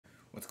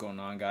What's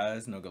going on,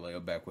 guys? No Galeo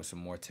back with some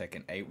more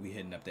Tekken 8. We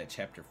hitting up that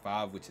chapter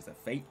 5, which is a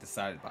fate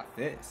decided by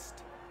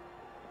Fist.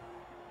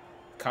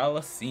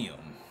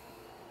 Coliseum.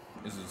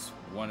 This is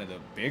one of the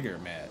bigger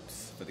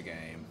maps for the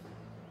game.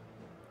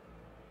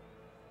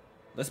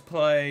 Let's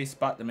play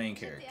Spot the main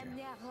character.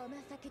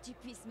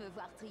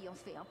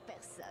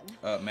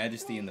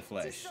 Majesty in the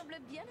Flesh.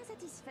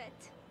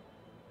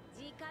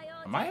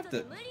 I might have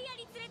to...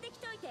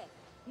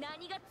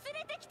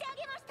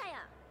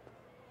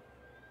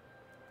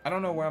 I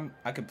don't know where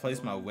I could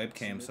place my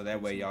webcam so that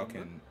way y'all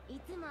can...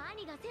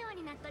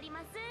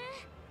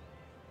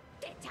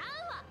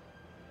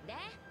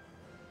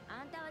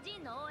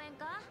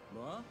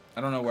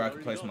 I don't know where I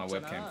could place my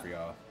webcam for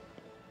y'all.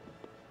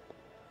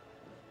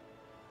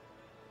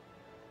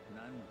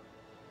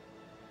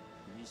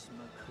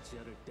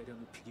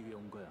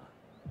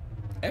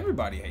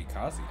 Everybody hate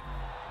Kazi.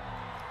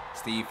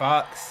 Steve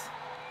Fox.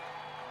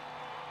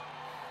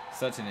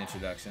 Such an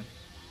introduction.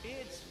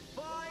 It's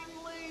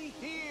finally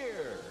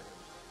here.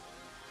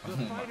 The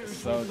Oh fighters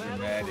so will battle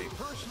dramatic.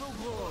 for personal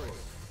glory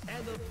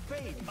and the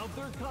fate of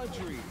their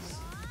countries.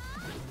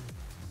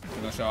 We're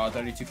gonna show all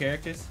 32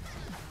 characters.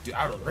 Dude,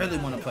 I really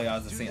want to play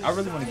Azasine. I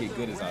really want to get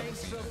good as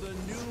Azasine. The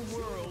new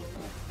world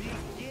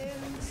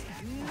begins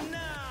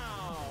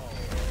now.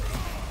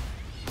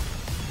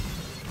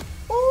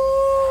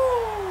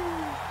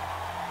 Ooh!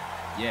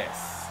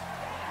 Yes.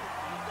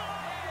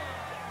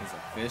 It's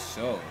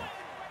official.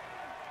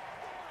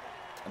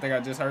 I think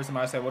I just heard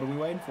somebody say, "What are we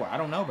waiting for?" I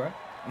don't know, bro.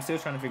 I'm still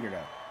trying to figure it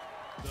out.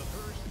 The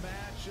first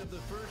match of the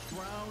first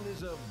round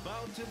is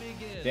about to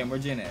begin. Damn, where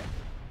Jen at?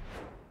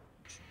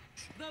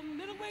 The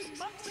middleweight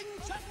boxing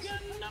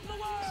champion of the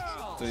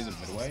world. So he's a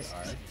middleweight?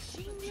 Alright.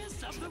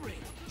 Genius of the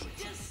ring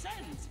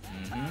descends to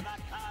the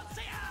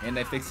Coliseum. And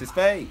they fixed his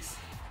face.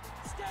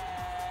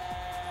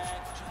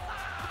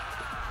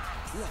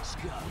 Let's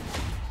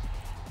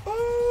go.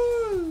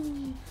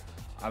 Ooh.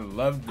 I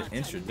love the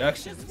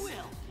introductions.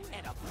 Will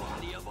and a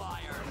body of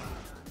iron.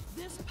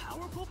 This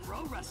powerful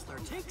pro wrestler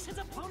takes his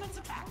opponent's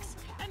attacks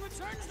and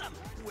returns them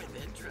with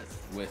interest.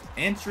 With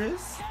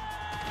interest?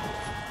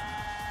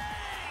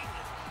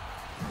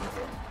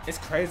 It's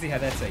crazy how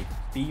that's a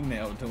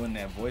female doing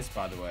that voice,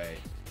 by the way.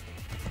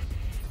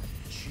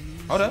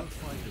 Hold up.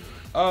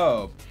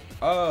 Oh.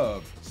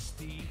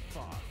 Steve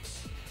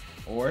Fox.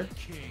 Or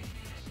King.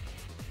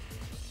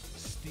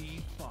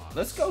 Steve Fox.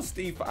 let's go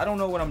Steve. I don't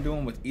know what I'm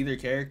doing with either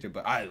character,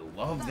 but I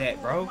love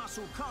that, bro.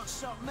 Muscle can't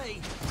stop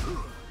me.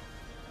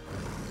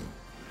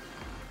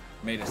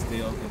 Made a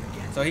steal.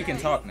 So he can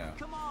talk now.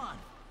 Come on.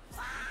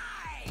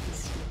 Fight.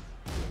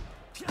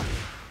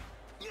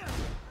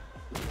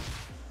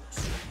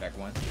 Back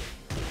one.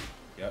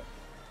 Yep.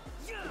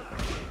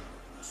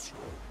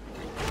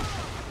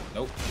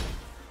 Nope.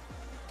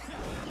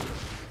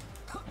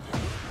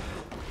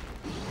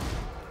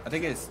 I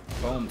think it's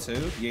boom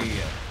too. Yeah.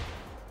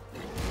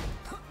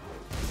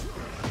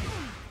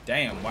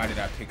 Damn, why did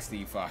I pick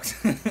Steve Fox?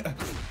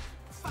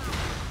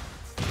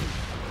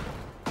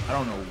 I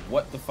don't know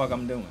what the fuck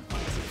I'm doing.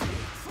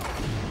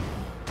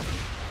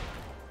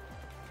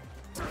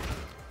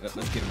 Let's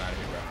get him out of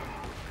here, bro.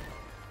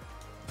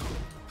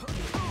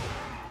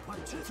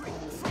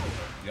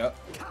 Yep.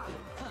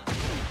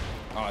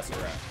 Oh, it's a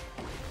wrap.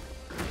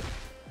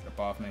 Get up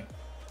off me.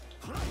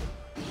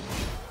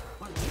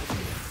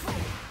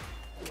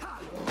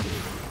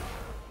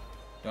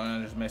 Don't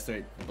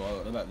underestimate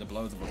the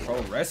blows of a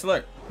pro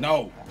wrestler.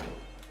 No.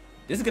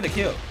 This is gonna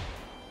kill.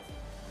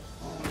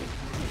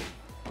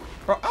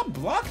 Bro, I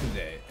blocked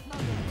that.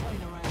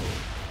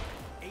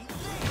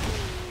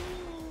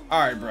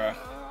 Alright, bro.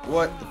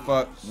 What the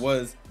fuck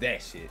was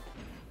that shit?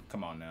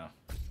 Come on now.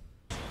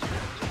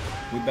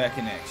 We back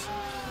in action.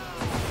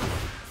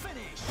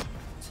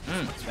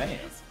 Damn.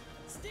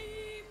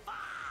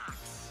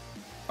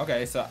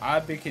 Okay, so I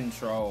be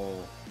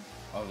control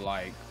of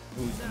like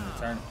who's in the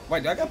tournament.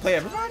 Wait, do I gotta play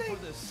everybody?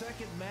 For the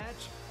second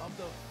match of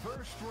the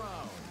first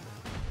round.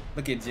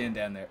 Look at Jen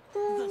down there. The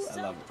I love it.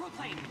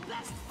 self-proclaimed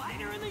best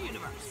fighter in the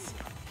universe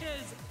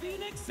is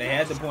Phoenix. They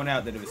had to point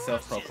out that it was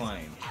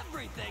self-proclaimed.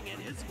 Everything in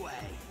his way.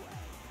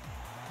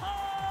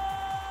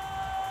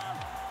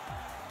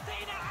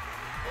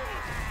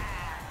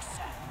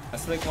 I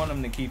slick want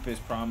him to keep his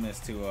promise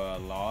to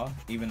Law,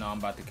 even though I'm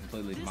about to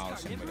completely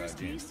demolish him with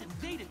Jen.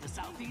 Invaded the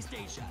Southeast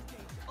Asia,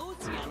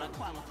 Oceania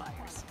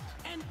qualifiers,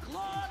 and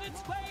clawed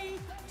its way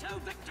to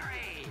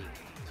victory.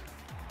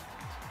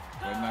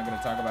 We're not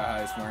gonna talk about how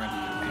he's wearing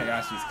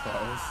Hayashi's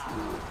clothes.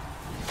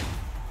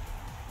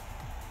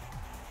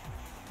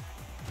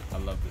 I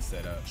love the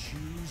setup.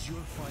 Choose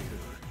your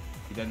fighter.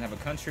 He doesn't have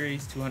a country.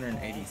 He's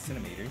 280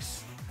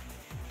 centimeters,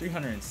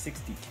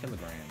 360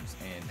 kilograms,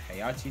 and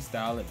Heihachi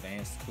style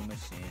advanced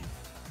Kumashin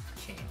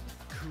King.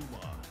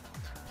 Kuma.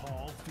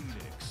 Paul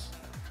Phoenix.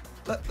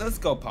 Let's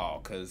go Paul,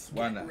 cause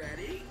why not?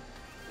 Ready?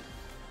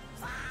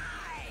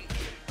 Fight!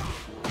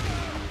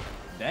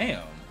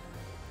 Damn.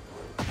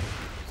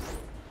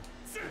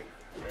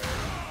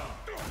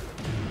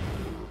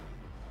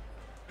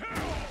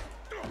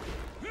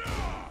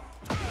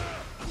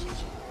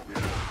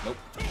 Nope.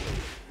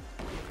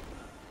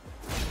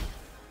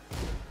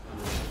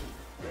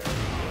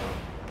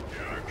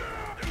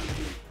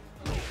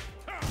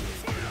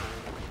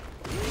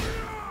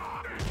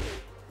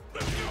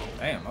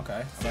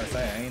 Okay. I'm about to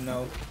say, I ain't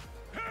know.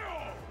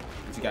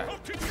 What you got?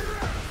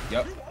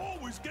 Yep. You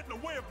always get in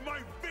the way of my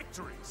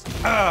victories.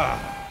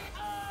 Ah!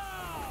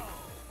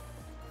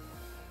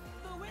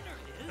 The winner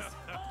is.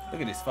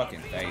 Look at his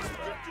fucking face,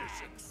 bro.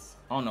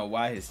 I don't know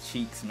why his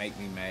cheeks make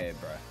me mad,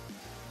 bro.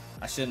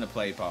 I shouldn't have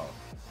played Paul.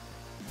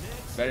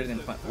 Better than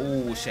playing.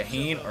 Ooh,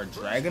 Shaheen or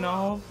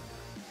Dragunov?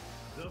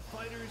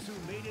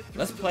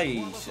 Let's play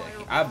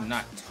Shaheen. I've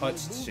not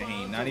touched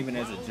Shaheen, not even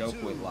as a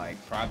joke with like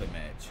private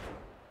match.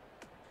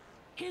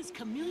 His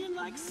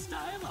chameleon-like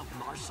style of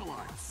martial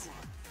arts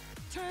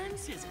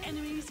turns his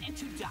enemies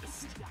into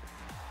dust.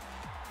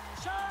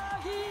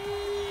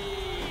 Shaheen!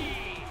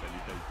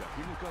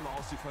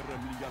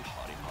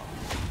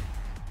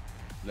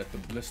 Let the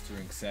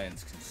blistering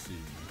sands consume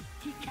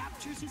you. He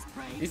captures his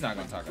prey. He's not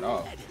gonna talk at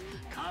all.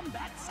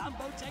 Combat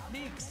sambo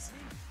techniques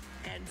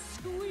and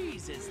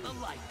squeezes the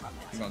life from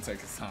it. He's gonna take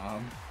his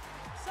time.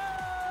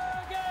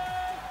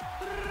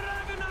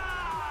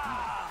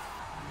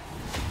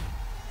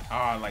 Oh,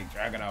 I like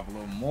Dragunov a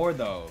little more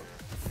though.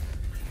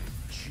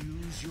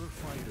 Choose your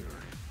fighter.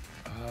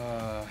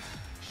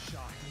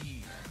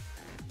 Shaheen.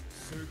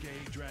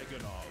 Sergey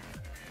Dragunov.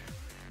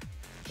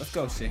 Let's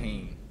go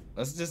Shaheen.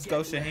 Let's just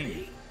go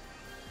Shaheen.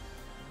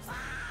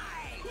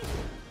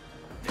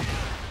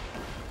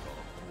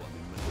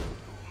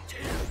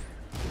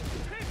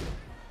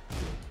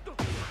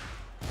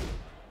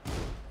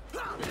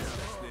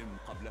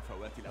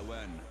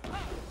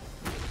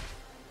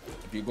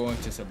 If you're going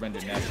to surrender,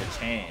 now's your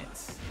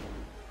chance.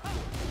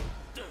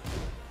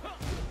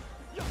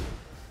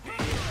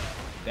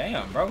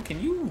 Damn, bro, can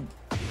you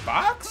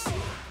box?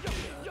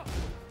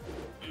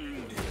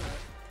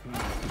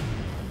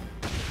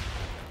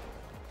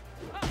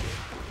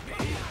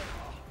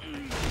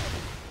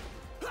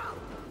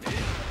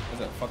 That's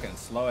a fucking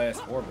slow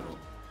ass orbital.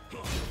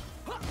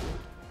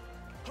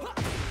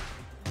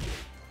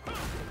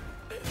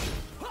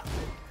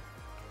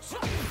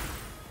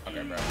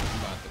 Okay, bro,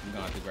 you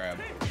gonna have to grab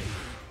it.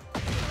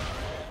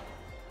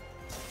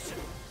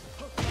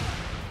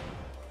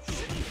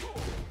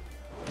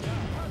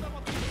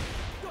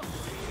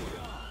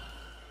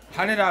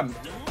 How did I,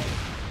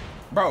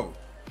 bro?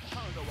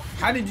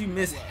 How did you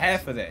miss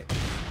half of that?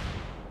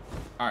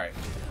 All right,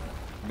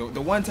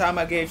 the one time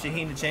I gave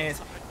Shaheen the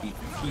chance, he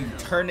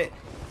turned it.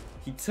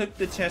 He took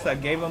the chance I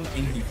gave him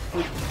and he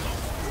freaked.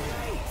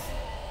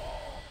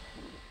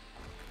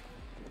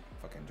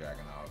 Fucking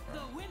Dragunov, bro.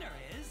 The winner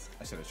is.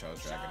 I should have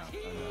chose Dragunov.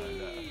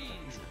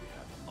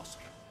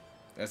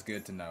 That's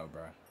good to know,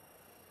 bro.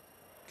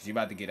 Cause you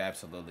about to get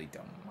absolutely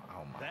dumb.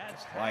 Oh my god.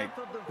 Like,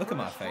 look at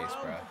my face,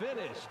 bro.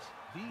 Finished.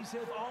 These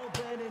have all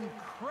been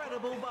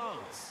incredible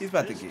bouts. He's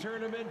about to This get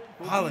tournament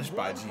will polished be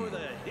by one Gene. for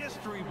the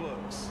history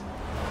books.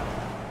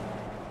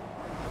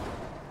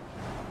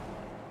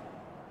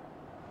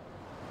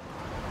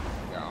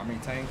 Got army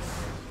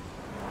tanks.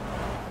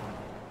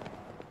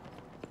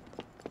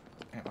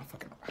 Man, my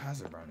fucking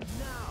eyes are burning.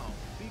 Now,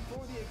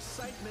 before the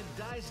excitement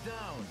dies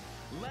down,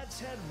 let's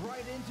head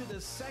right into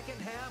the second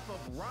half of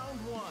round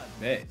one.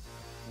 Bet.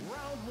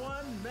 Round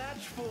one,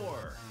 match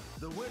 4.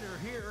 The winner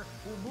here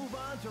will move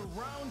on to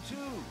round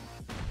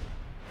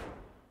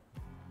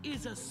 2.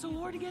 Is a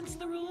sword against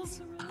the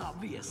rules?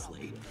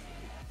 Obviously.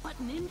 But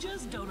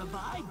ninjas don't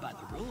abide by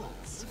the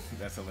rules.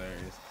 That's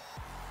hilarious.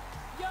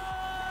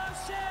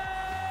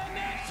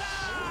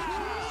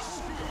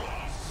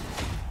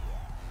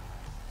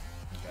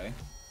 Okay.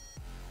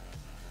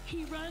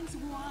 He runs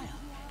wild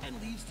and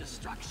leaves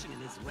destruction in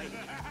his wake.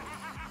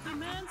 The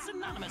man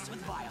synonymous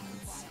with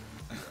violence.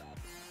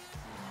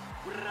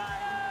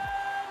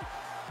 Brian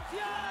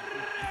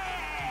Fury!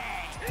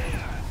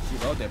 She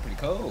wrote that pretty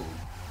cold.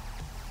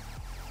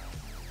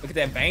 Look at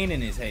that vein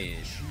in his head.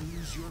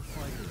 Choose your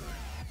fighter.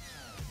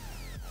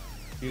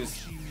 He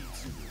was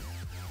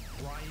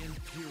Brian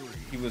Fury.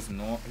 he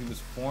was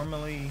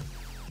formerly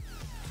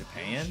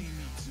Japan.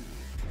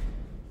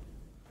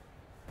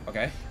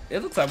 Okay.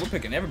 It looks like we're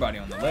picking everybody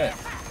on the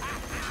left.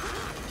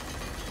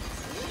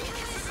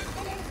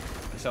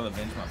 I shall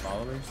avenge my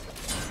followers.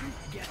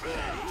 Get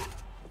ready.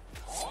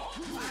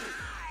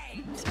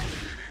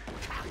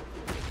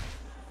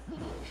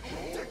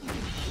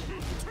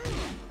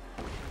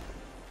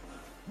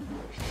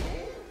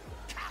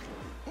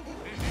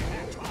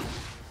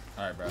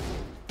 Alright, bro.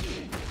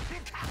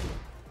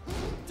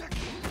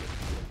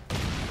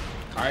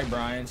 Alright,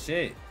 Brian.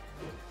 Shit.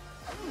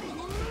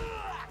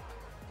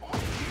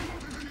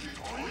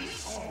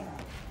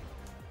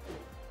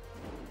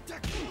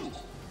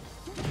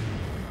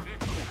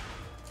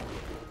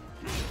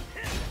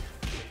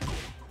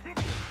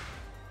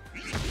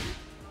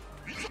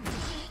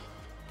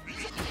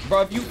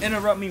 Bro, if you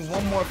interrupt me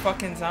one more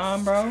fucking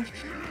time, bro.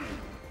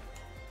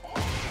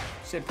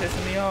 Shit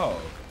pissing me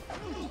off.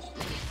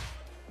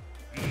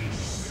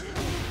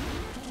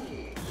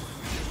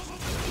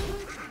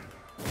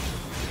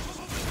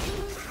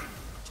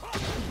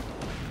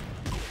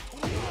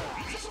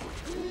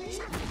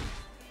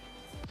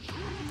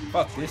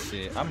 Fuck this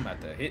shit. I'm about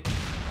to hit.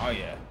 Oh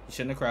yeah. You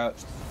shouldn't have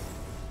crouched.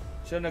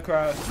 Shouldn't have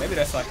crossed. Maybe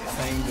that's like the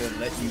thing to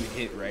let you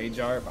hit Rage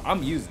Art, but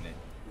I'm using it.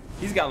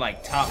 He's got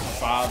like top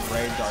 5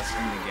 Rage Arts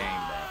in the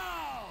game, bro.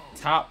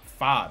 Top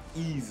 5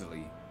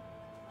 easily.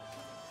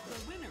 The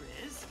winner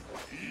is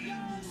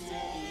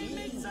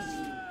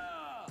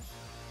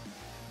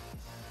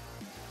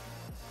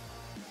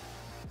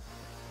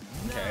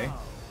Okay.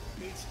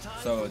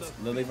 So it's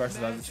Lily versus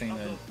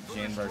Azucena,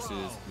 Jin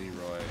versus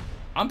Leroy.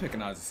 I'm picking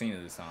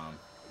Azucena this time.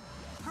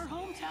 Her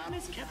hometown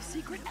is kept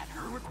secret at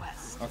her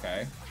request.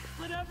 Okay.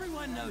 But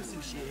everyone knows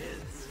who she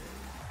is.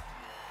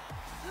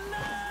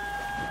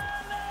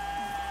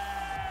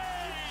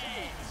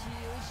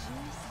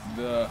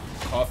 The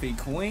Coffee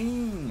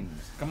Queen.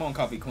 Come on,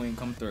 Coffee Queen,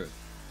 come through.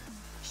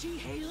 She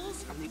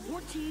hails from the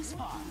Ortiz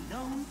farm,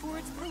 known for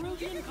its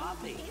Peruvian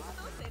coffee.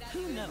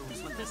 Who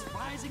knows what this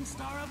rising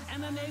star of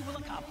MMA will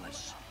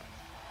accomplish?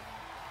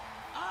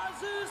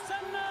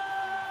 Azucena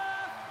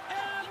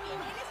and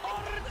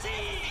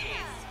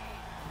Ortiz!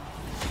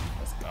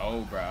 Let's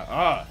go,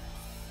 bro.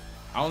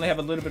 I only have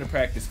a little bit of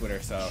practice with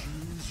her, so.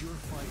 Choose your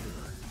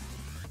fighter.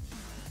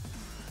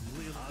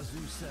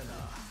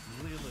 Azucena,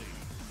 Lily.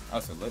 Oh,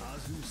 so look.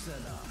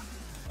 Azucena.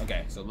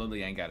 Okay, so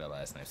Lily ain't got her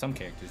last name. Some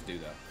characters do,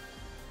 though.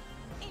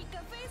 El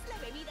café es la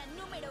bebida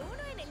número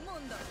 1 en el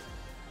mundo.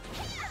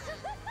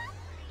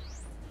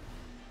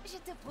 Je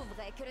te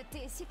prouverai que le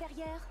thé est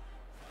supérieur.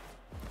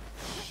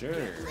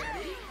 Sure.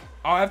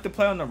 Oh, I have to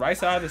play on the right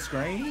side of the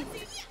screen?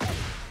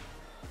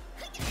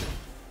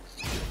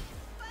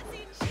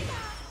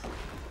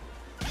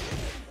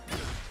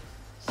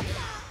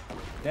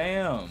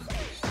 Damn.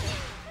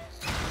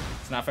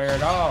 It's not fair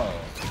at all.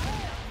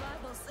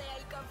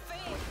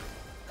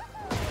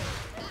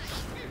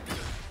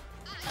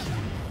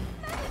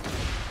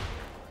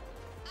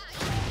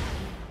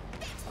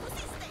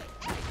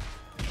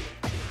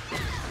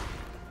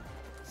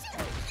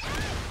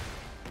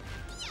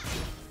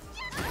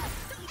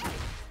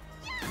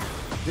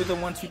 Do the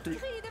 1, 2, 3.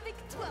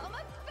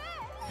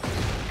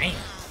 Damn.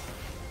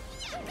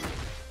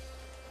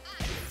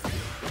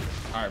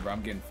 Alright, bro,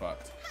 I'm getting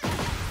fucked.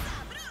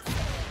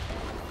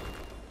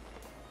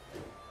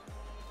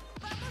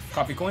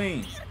 Coffee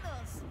Queen.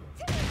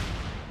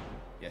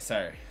 Yes,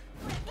 sir.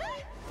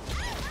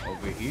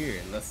 Over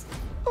here, let's.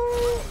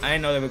 I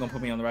didn't know they were gonna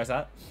put me on the right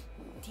side.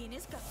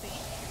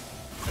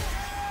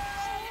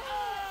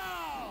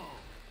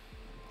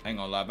 I ain't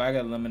gonna lie, if I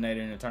got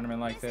eliminated in a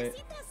tournament like that,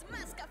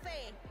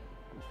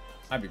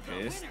 I'd be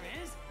pissed.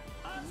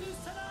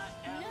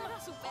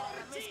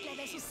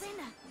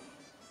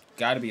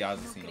 Gotta be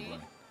Azucena, boy.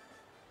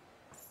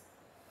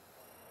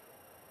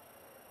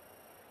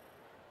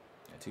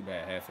 Yeah, too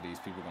bad half of these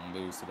people gonna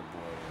lose to the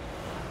boy.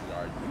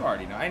 You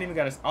already know. I ain't even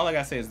gotta. All I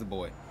gotta say is the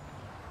boy.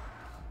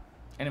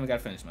 I ain't even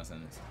gotta finish my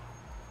sentence.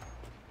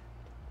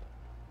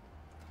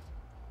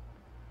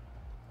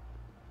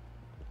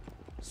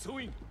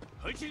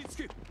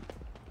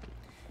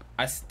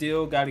 I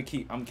still gotta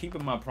keep. I'm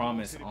keeping my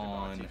promise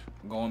on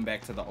going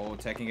back to the old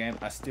Tekken game.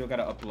 I still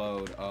gotta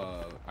upload.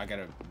 I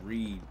gotta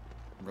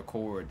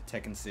record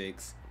Tekken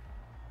 6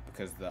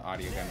 because the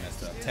audio got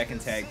messed up.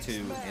 Tekken Tag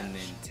 2 and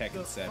then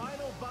Tekken 7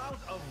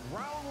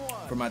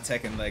 for my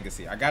Tekken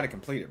Legacy. I gotta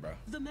complete it, bro.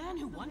 The man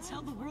who once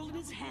held the world in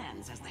his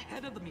hands as the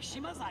head of the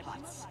Mishima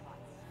Zaibatsu,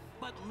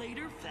 but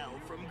later fell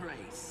from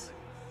grace.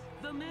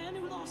 The man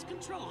who lost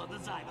control of the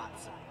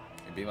Zaibatsu.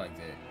 It'd be like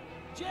that.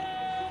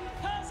 Jin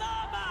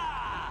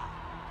Kazama!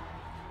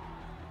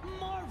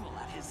 Marvel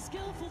at his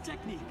skillful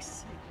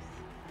techniques.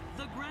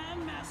 The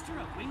Grand Master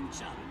of Wing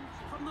Chun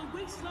from the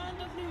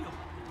wasteland of New York.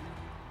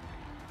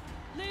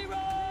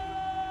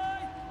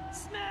 Leroy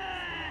Smith!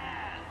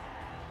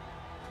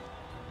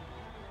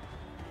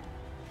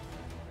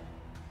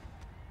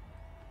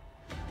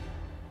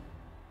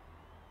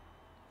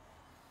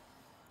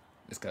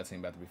 This cutscene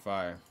about to be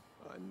fire.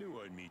 I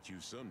knew I'd meet you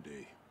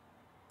someday.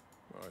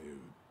 I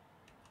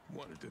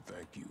wanted to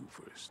thank you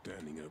for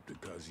standing up to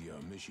Kazuya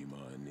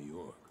Mishima in New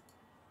York.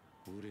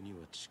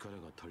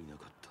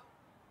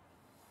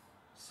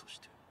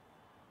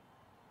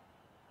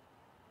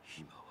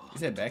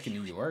 Is that back in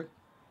New York?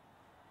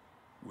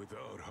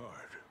 Without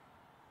heart,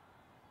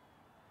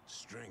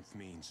 strength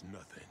means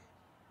nothing.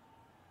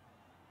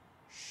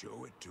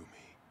 Show it to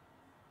me.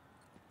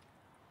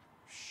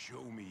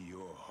 Show me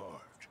your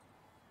heart.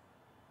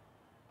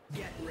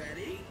 Get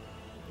ready.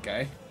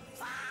 Okay.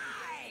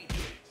 Fight!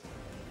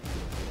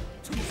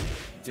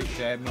 Dick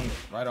jab me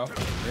right off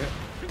the rip.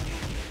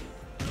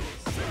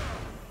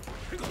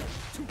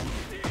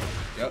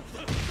 Yep.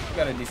 I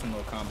got a decent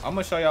little combo. I'm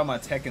gonna show y'all my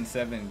Tekken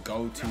 7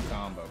 go-to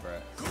combo,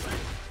 bro.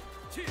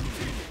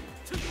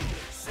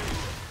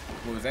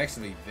 Well, it was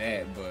actually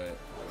that, but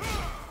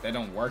that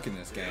don't work in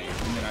this game.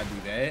 And then I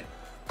do that,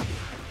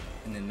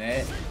 and then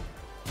that,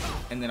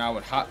 and then I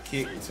would hop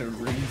kick to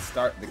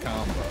restart the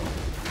combo.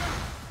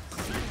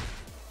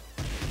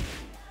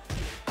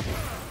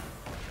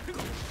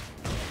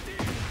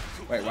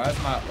 Wait, why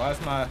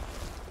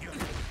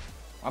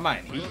am I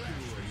in heat?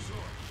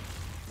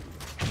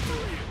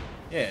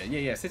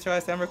 Yeah. Sit your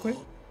ass down real quick.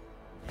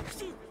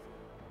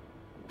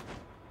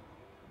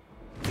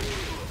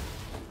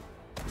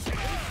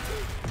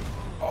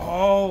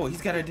 Oh,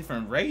 he's got a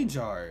different rage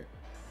art.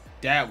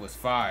 That was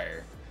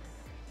fire.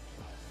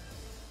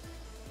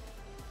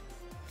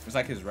 It's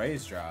like his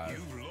rage drive.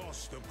 You've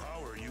lost the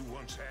power you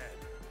once had.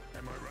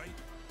 Am I right?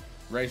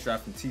 Rage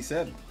drive from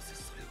T7.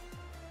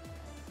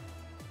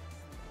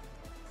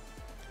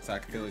 So I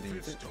can feel it in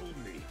your Fist told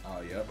me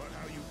Oh, yep. about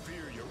how you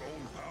fear your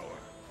own power.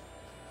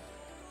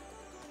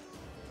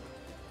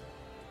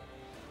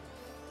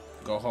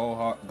 Go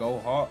hard, go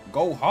hard,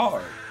 go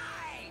hard.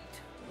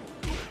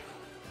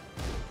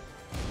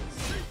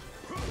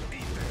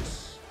 Eat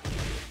this.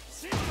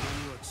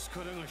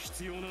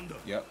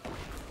 Yep.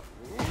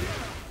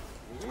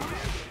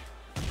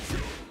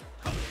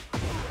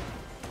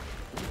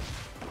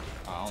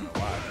 I don't know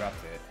why I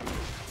dropped it.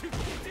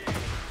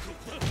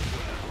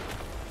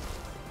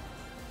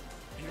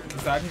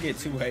 So I can get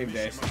 2 wave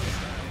dashes.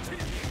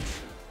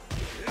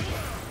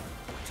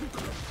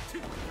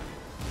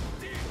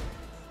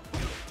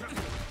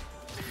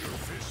 Your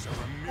fists are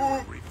a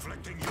mirror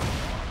reflecting your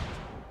heart.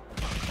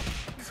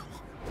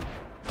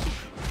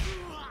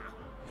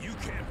 You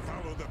can't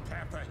follow the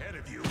path ahead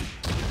of you.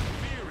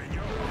 Fear in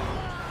your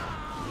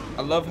heart.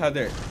 I love how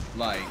they're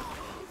like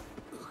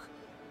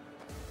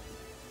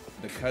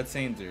the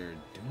cutscenes are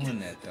doing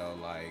that though,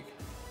 like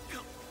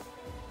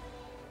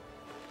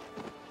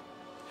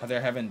how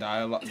they're having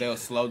dialogue. They'll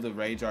slow the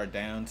rage art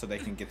down so they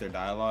can get their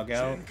dialogue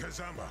out. Jin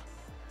Kazama,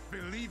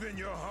 believe in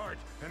your heart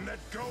and let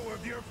go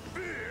of your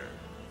fear.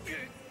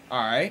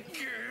 All right,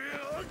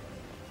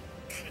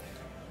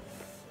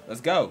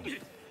 let's go.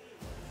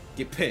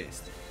 Get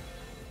pissed.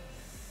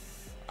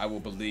 I will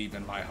believe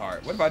in my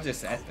heart. What if I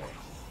just sat there?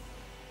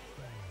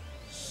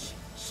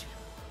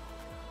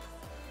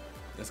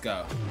 Let's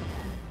go.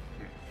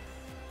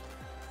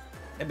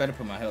 They better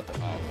put my health up.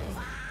 Oh,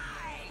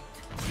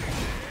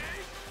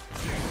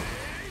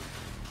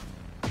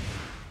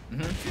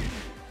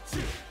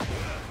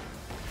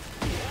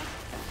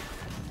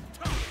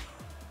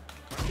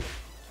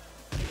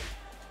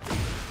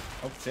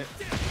 oh shit.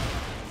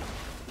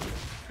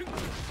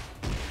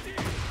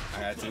 I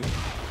had to.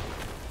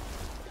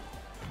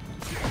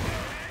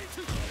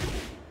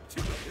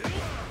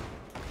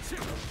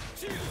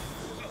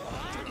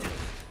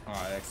 Oh,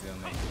 I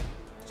accidentally.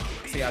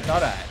 See, I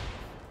thought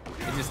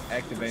it just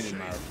activated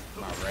my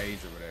rage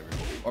or whatever,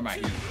 or my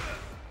heat.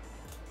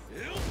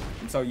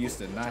 I'm so used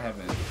to not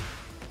having,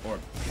 or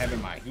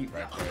having my heat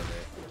right there.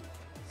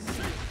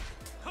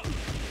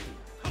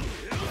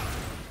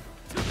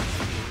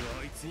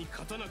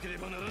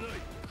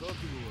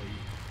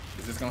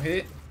 Is this gonna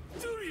hit?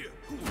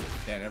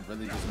 Damn, that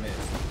really just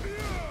missed.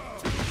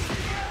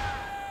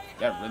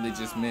 That really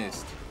just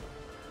missed.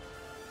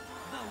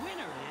 The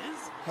winner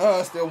is Oh,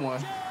 I still won.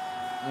 You know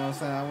what I'm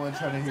saying? I wasn't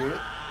trying to hear it.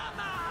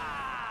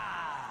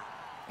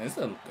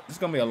 And it's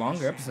gonna be a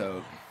longer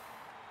episode.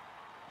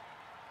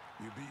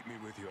 You beat me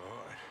with your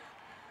heart,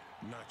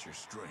 not your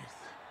strength.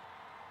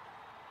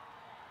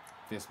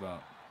 Fist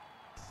bump.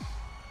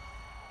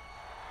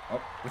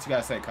 Oh, what you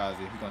gotta say,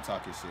 Kazi? You gonna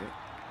talk your shit?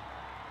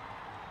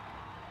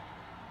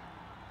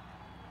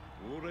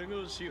 俺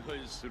が支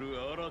配する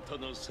新た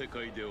な世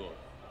界では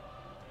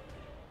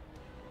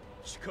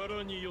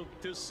力によっ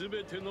て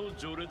全ての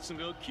序列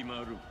が決ま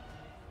る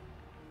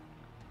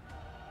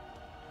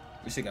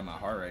We should get my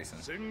heart racing.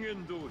 宣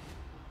言通り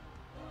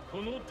こ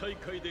の大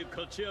会で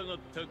勝ち上がっ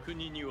た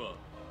国には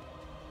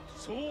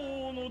相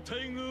応の待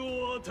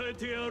遇を与え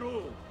てやろ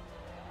う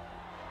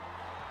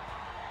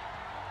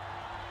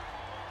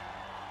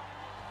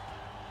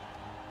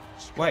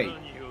Wait, 力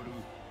による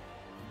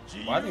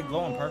why are they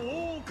glowing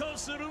purple? 謳歌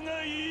する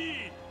がいい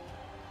I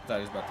thought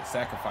he was about to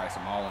sacrifice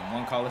them all in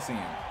one Coliseum.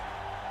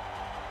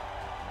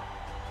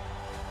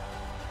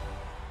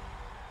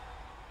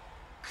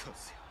 カ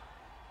ズヤ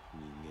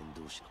人間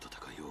同士の戦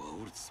いを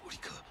煽るつもり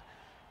か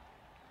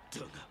だ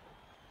が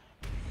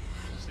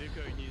世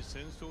界に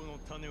戦争の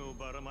種を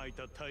ばらまい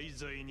た大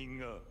罪人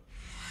が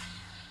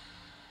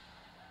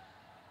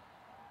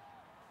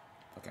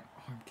Fucking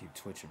arm keep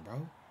twitching,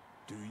 bro.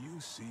 Do you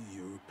see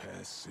your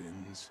past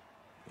sins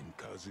in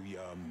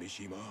Kazuya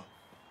Mishima?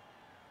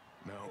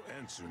 Now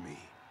answer me.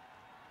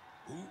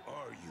 Who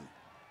are you?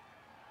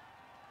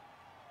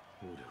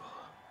 俺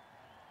は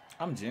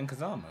I'm Jin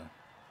Kazama.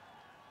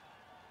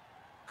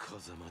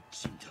 風間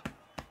陣だ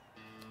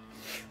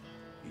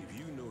If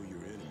you know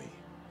your enemy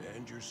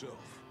and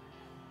yourself,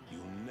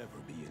 you'll never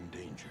be in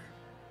danger.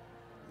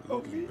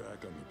 Looking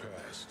back on the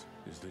past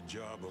is the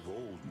job of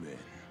old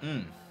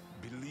men.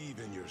 Believe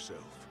in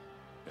yourself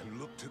and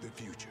look to the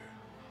future.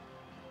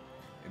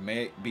 It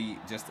may be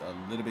just a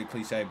little bit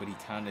cliche, but he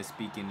kind of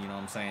speaking, you know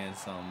what I'm saying?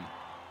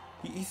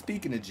 He's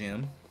speaking to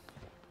Jim.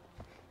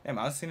 Damn,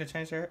 I was seeing her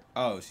change her hair.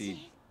 Oh,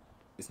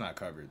 it's not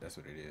covered. That's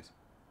what it is.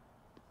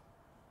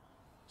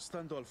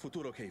 Stando al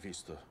futuro che hai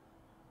visto,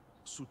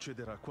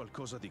 succederà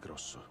qualcosa di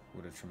grosso.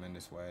 With a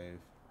tremendous wave.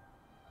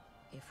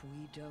 If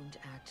we don't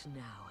act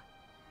now,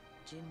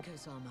 Jin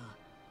Kazama,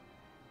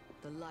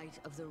 the light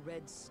of the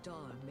Red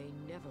Star may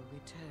never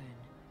return.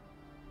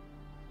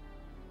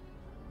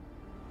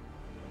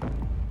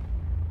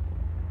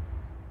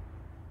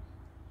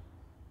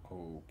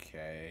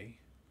 Okay.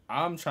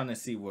 I'm trying to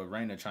see what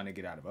Reina trying to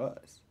get out of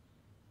us.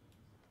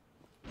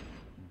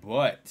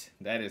 But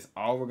that is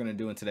all we're gonna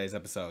do in today's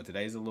episode.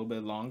 Today's a little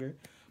bit longer,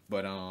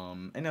 but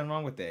ain't nothing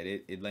wrong with that.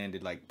 It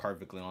landed like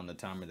perfectly on the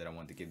timer that I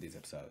wanted to give these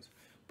episodes.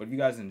 But if you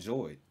guys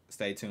enjoyed,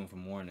 stay tuned for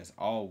more. And as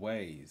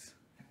always,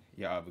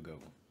 y'all have a good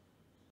one.